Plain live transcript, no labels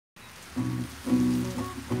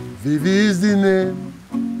Vivi is the name,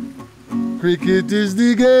 cricket is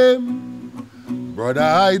the game. Brother,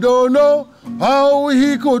 I don't know how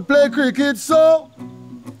he could play cricket so,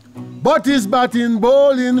 but his batting,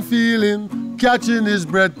 bowling, fielding, catching is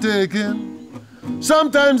breathtaking.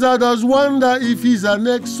 Sometimes I just wonder if he's a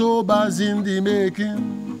next sobers in the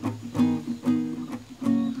making.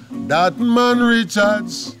 That man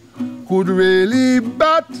Richards could really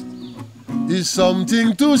bat, is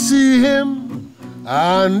something to see him.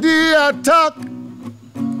 And the attack,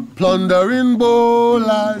 plundering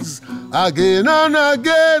bowlers again and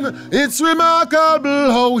again. It's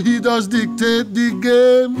remarkable how he does dictate the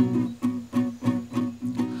game.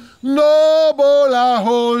 No bowler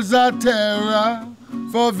holds a terror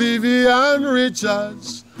for Vivian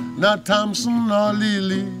Richards, not Thompson nor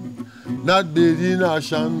Lilly, not Biddy nor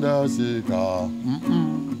Chandrasekhar.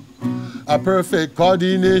 A perfect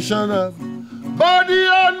coordination of body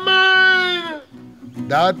and mind.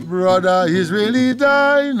 That brother is really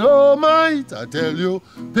dynamite. I tell you,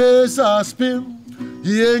 pace or spin,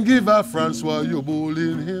 he ain't give a France while you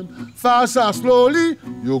bowling him. Fast or slowly,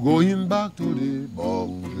 you're going back to the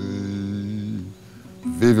boundary.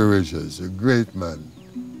 Vivi Richards, a great man.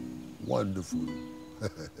 Wonderful.